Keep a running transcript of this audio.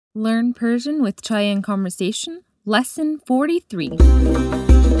Learn Persian with Chai and Conversation, Lesson 43.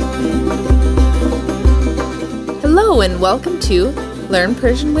 Hello and welcome to Learn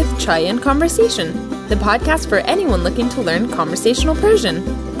Persian with Chai and Conversation, the podcast for anyone looking to learn conversational Persian.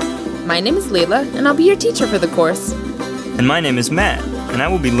 My name is Layla and I'll be your teacher for the course. And my name is Matt, and I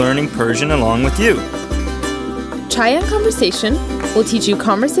will be learning Persian along with you. Chai and Conversation will teach you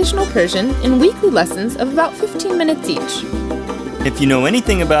conversational Persian in weekly lessons of about 15 minutes each. If you know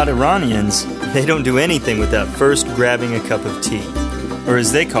anything about Iranians, they don't do anything without first grabbing a cup of tea, or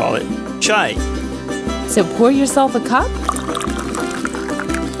as they call it, chai. So pour yourself a cup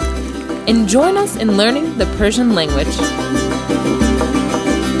and join us in learning the Persian language.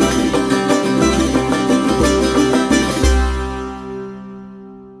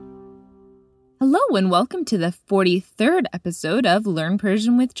 Hello and welcome to the 43rd episode of Learn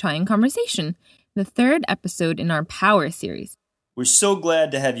Persian with Chai and Conversation, the third episode in our Power series. We're so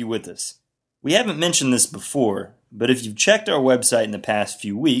glad to have you with us. We haven't mentioned this before, but if you've checked our website in the past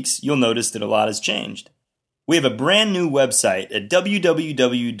few weeks, you'll notice that a lot has changed. We have a brand new website at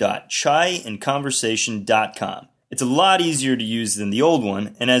www.chaiandconversation.com. It's a lot easier to use than the old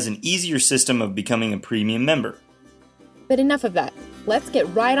one and has an easier system of becoming a premium member. But enough of that. Let's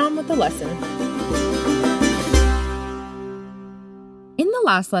get right on with the lesson. In the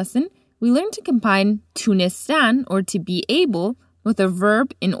last lesson, we learned to combine tunistan, or to be able, with a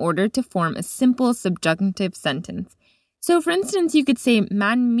verb in order to form a simple subjunctive sentence. So, for instance, you could say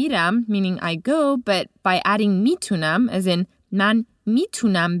man miram, meaning I go, but by adding mitunam, as in man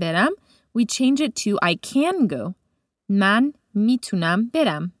mitunam beram, we change it to I can go. Man mitunam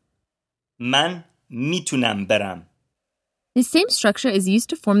beram. Man mitunam beram. The same structure is used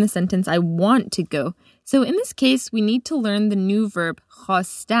to form the sentence I want to go. So in this case, we need to learn the new verb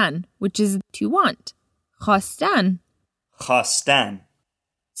khastan, which is to want. Khastan. Khastan.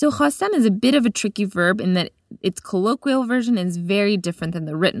 So khastan is a bit of a tricky verb in that its colloquial version is very different than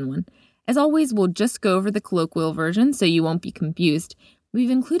the written one. As always, we'll just go over the colloquial version so you won't be confused. We've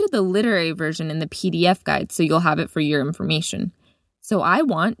included the literary version in the PDF guide so you'll have it for your information. So I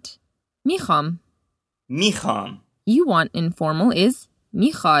want mikham. Mikham. You want informal is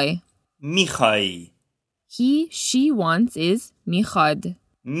mikhai. Mikhai. He, she wants is mikhad.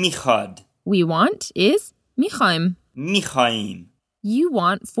 Mikhad. We want is mikhaim. Mikhaim. You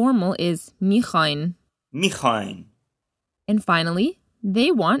want formal is mikhain. Mikhain. And finally,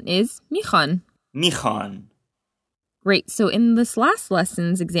 they want is mikhan. Mikhan. Great. So in this last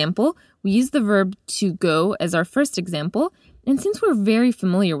lesson's example, we use the verb to go as our first example. And since we're very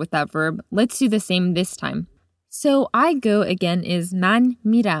familiar with that verb, let's do the same this time. So I go again is man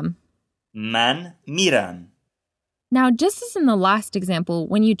miram. Man miram. Now, just as in the last example,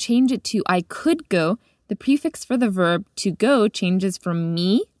 when you change it to I could go, the prefix for the verb to go changes from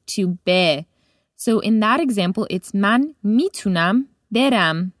mi to be. So in that example, it's man mitunam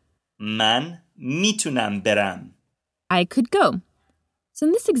beram. Man mitunam beram. I could go. So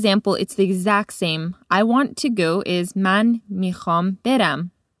in this example, it's the exact same. I want to go is man mikham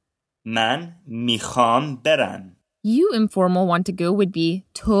beram. Man mikham beram. You informal want to go would be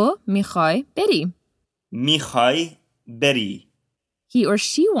to mikhai beri. Mikhai beri. He or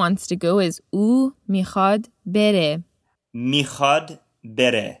she wants to go is u mikhad bere. Mikhad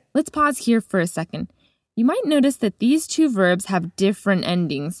bere. Let's pause here for a second. You might notice that these two verbs have different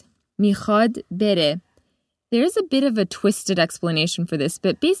endings. Mikhad bere. There's a bit of a twisted explanation for this,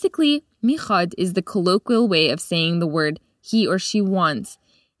 but basically, mikhad is the colloquial way of saying the word he or she wants.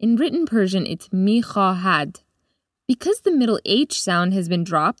 In written Persian, it's mikhahad. Because the middle H sound has been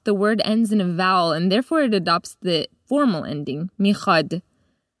dropped, the word ends in a vowel, and therefore it adopts the formal ending, mikhad.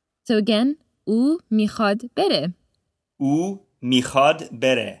 So again, u mikhad bere. U mikhad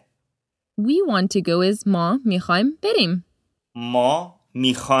bere. We want to go is ma mikhaim berim. Ma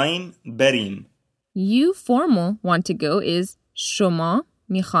mikhaim berim. You formal want to go is shoma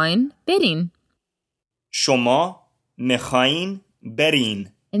mikhain berin. Shoma mikhain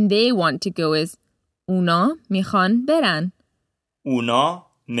berin. And they want to go is una mikhan beran. Una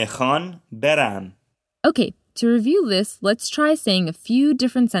mikhan beran. Okay, to review this, let's try saying a few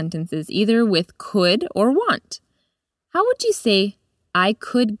different sentences, either with could or want. How would you say, I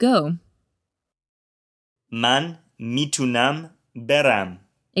could go? Man mitunam beram.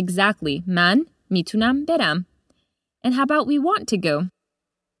 Exactly, man mitunam beram. And how about we want to go?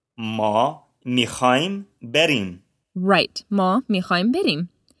 Ma mikhaim berim. Right, ma mikhaim berim.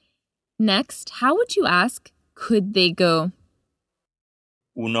 Next, how would you ask, could they go?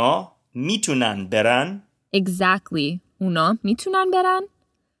 Una mitunan beran. Exactly, una mitunan beran.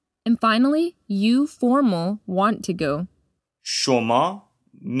 And finally, you formal want to go. شما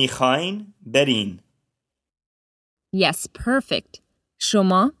میخواین برین. Yes, perfect.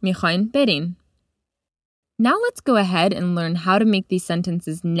 شما میخواین برین. Now let's go ahead and learn how to make these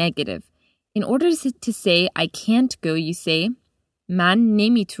sentences negative. In order to say I can't go, you say من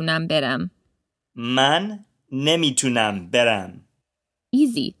نمیتونم برم. من نمیتونم برم.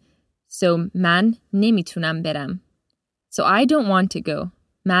 Easy. So من نمیتونم برم. So I don't want to go.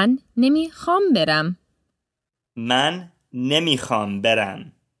 من نمیخوام برم. من نمیخوام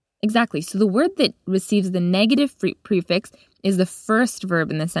برم. Exactly. So the word that receives the negative prefix is the first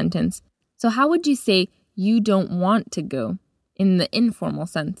verb in the sentence. So how would you say you don't want to go in the informal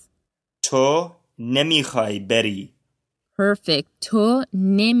sense? تو نمیخوای بری. Perfect. تو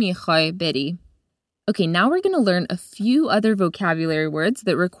نمیخوای بری. Okay, now we're going to learn a few other vocabulary words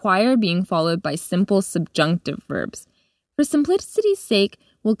that require being followed by simple subjunctive verbs. For simplicity's sake,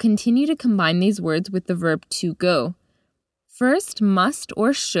 we'll continue to combine these words with the verb to go. First, must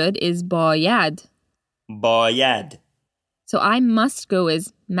or should is باید. باید. So I must go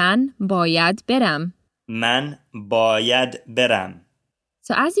is من باید برم. من باید برم.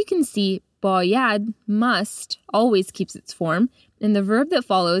 So as you can see, باید, must, always keeps its form, and the verb that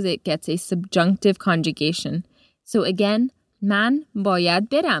follows it gets a subjunctive conjugation. So again, من باید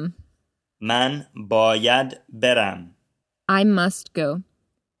برم. من باید برم. I must go.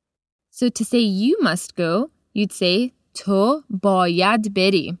 So to say you must go, you'd say تو باید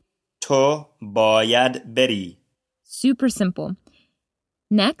بری. تو باید بری. Super simple.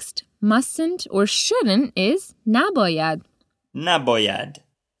 Next, mustn't or shouldn't is نباید. نباید.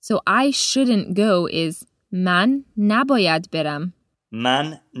 So I shouldn't go is من نباید برم.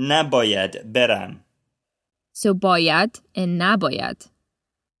 من نباید برم. So باید and نباید.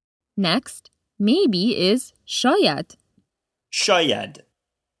 Next, maybe is شاید. شاید.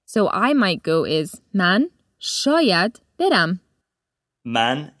 So I might go is من شاید برم.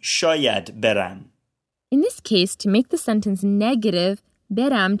 من شاید برم. In this case, to make the sentence negative,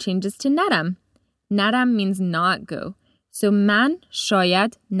 برم changes to نرم. نرم means not go. So من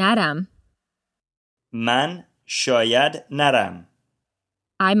شاید نرم. من شاید نرم.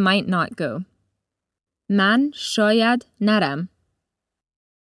 I might not go. من شاید نرم.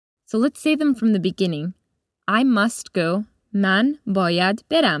 So let's say them from the beginning. I must go. من باید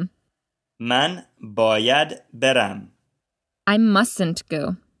برم. من باید برم. I mustn't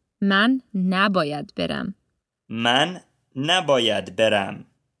go. من نباید برم. من نباید برم.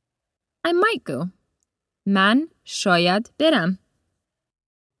 I might go. من شاید برم.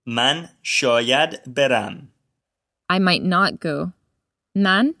 من شاید برم. I might not go.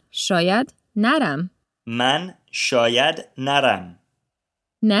 من شاید نرم. من شاید نرم.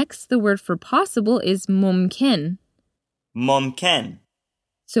 Next, the word for possible is ممکن. ممکن.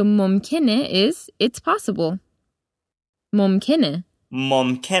 So ممکنه is it's possible. ممکنه.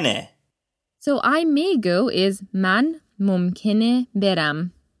 ممکنه. So I may go is من ممکنه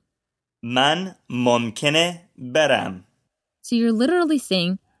برم. من ممکنه برم. So you're literally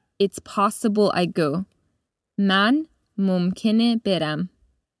saying it's possible I go. من ممکنه برم.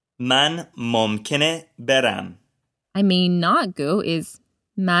 من ممکنه برم. I may not go is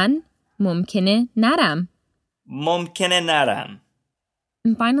من ممکنه نرم. ممکنه نرم.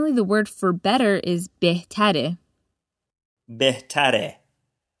 And finally, the word for better is بهتره. بهتره.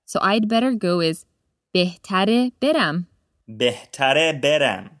 So I'd better go is بهتره برم. بهتره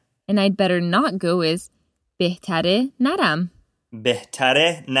برم. And I'd better not go is بهتره نرم.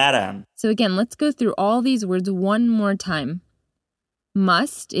 بهتره نرم. So again, let's go through all these words one more time.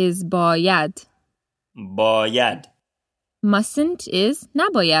 Must is باید. باید. Mustn't is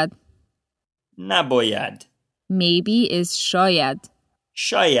نباید. نباید. Maybe is شاید.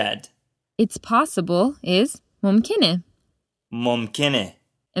 شاید. It's possible is ممکنه. ممکنه.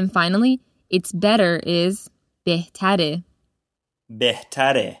 And finally, it's better is بهتره.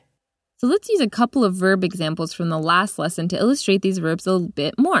 بهتره. So let's use a couple of verb examples from the last lesson to illustrate these verbs a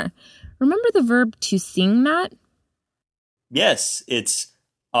bit more. Remember the verb to sing, Matt? Yes, it's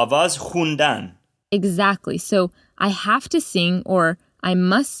آواز خوندن. Exactly. So I have to sing or I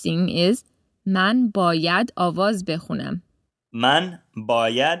must sing is من باید آواز بخونم. من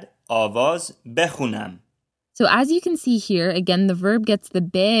باید آواز بخونم. So as you can see here, again, the verb gets the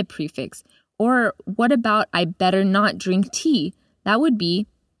be prefix. Or what about I better not drink tea? That would be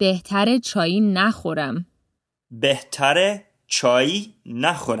بهتره چایی نخورم. بهتره چای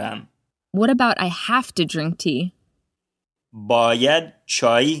نخورم. What about I have to drink tea? باید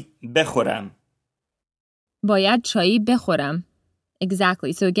چای بخورم. باید چایی بخورم.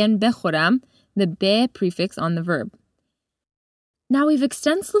 Exactly. So again, بخورم, the be prefix on the verb. Now we've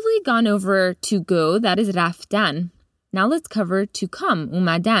extensively gone over to go, that is رفتن. Now let's cover to come,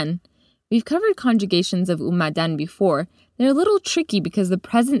 اومدن. We've covered conjugations of اومدن before. They're a little tricky because the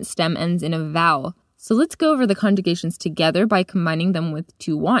present stem ends in a vowel. So let's go over the conjugations together by combining them with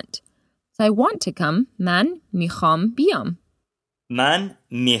to want. So I want to come, من میخوام بیام. من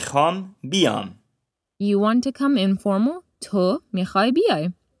میخوام بیام. You want to come informal, تو میخوای بیای.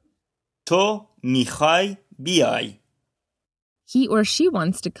 تو میخوای بیای. He or she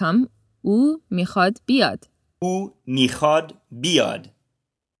wants to come, او میخواد بیاد. او میخواد بیاد.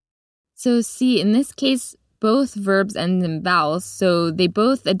 So see, in this case, both verbs end in vowels, so they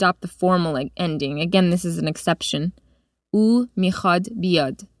both adopt the formal ending. Again, this is an exception. او میخواد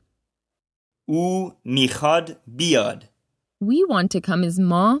بیاد. او میخواد بیاد. We want to come is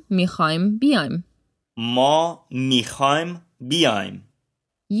ما میخوایم بیایم. ما میخوایم بیایم.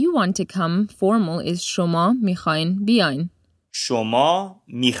 You want to come formal is شما میخواین بیاین. شما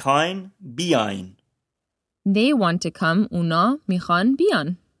میخواین بیاین. They want to come اونا میخوان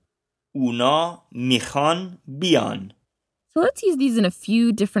بیان. اونا میخوان بیان. So let's use these in a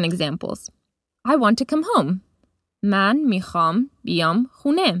few different examples. I want to come home. من میخوام بیام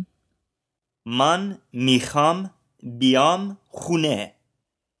خونه. من میخوام بیام خونه.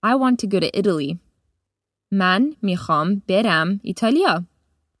 I want to go to Italy. من میخوام برم ایتالیا.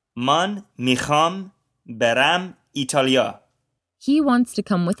 من میخوام برم ایتالیا. He wants to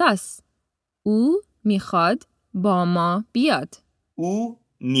come with us. او میخواد با ما بیاد. او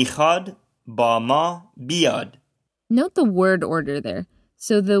میخواد با ما بیاد. Note the word order there.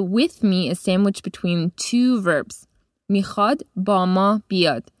 So the with me is sandwiched between two verbs. میخواد با ما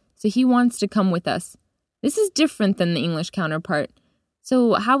بیاد. So he wants to come with us. This is different than the English counterpart.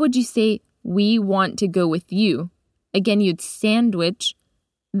 So how would you say, we want to go with you? Again, you'd sandwich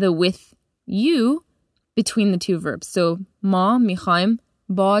the with you between the two verbs. So ما میخوایم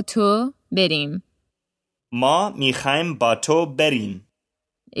با تو بریم. ما میخوایم با تو بریم.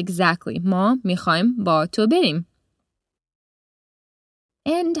 Exactly. ما میخوایم با تو بریم.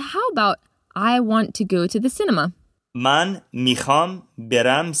 And how about I want to go to the cinema? من میخوام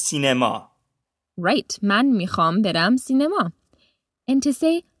برم سینما. Right. من میخوام برم سینما. And to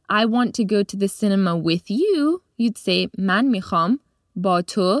say I want to go to the cinema with you, you'd say من میخوام با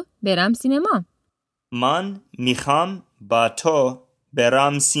تو برم سینما. من میخوام با تو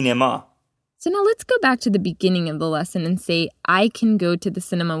برم سینما. So now let's go back to the beginning of the lesson and say I can go to the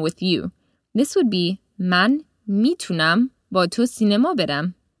cinema with you. This would be من میتونم با تو سینما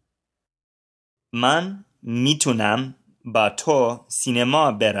برم. من میتونم با تو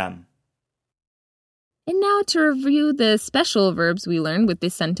سینما برم. And now to review the special verbs we learned with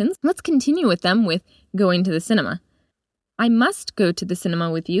this sentence, let's continue with them with going to the cinema. I must go to the cinema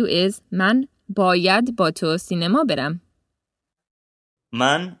with you is من باید با تو سینما برم.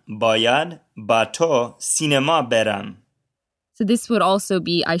 من باید با تو سینما برم. So this would also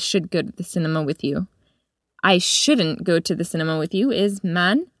be I should go to the cinema with you. I shouldn't go to the cinema with you is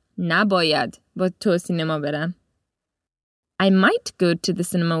من نباید با تو سینما برم. I might go to the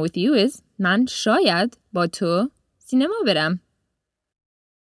cinema with you is من شاید با تو سینما برم.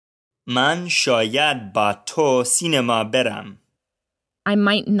 من شاید با تو سینما برم. I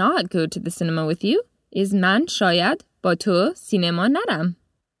might not go to the cinema with you is من شاید با تو سینما نرم.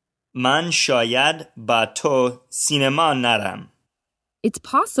 من شاید با تو سینما نرم. It's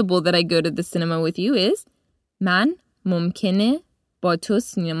possible that I go to the cinema with you is من ممکنه با تو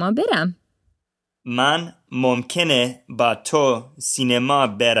سینما برم. من ممکنه با تو سینما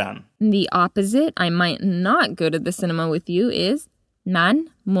برم. The opposite, I might not go to the cinema with you is من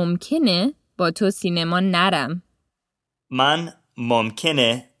ممکنه با تو سینما نرم. من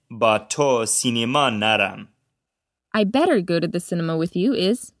ممکنه با تو سینما نرم. I better go to the cinema with you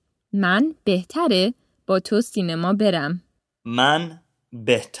is من بهتره با تو سینما برم. من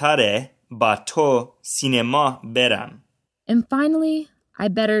بهتره با تو سینما برم. And finally, I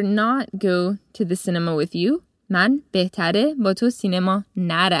better not go to the cinema with you. من بهتره با تو سینما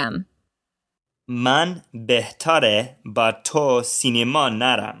نرم. من بهتره با تو سینما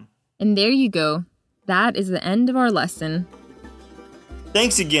نرم. And there you go. That is the end of our lesson.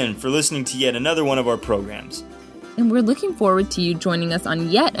 Thanks again for listening to yet another one of our programs. And we're looking forward to you joining us on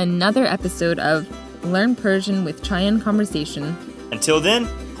yet another episode of Learn Persian with Cheyenne Conversation. Until then,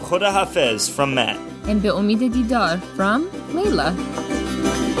 Khoda Hafez from Matt. And به امید دیدار from Layla.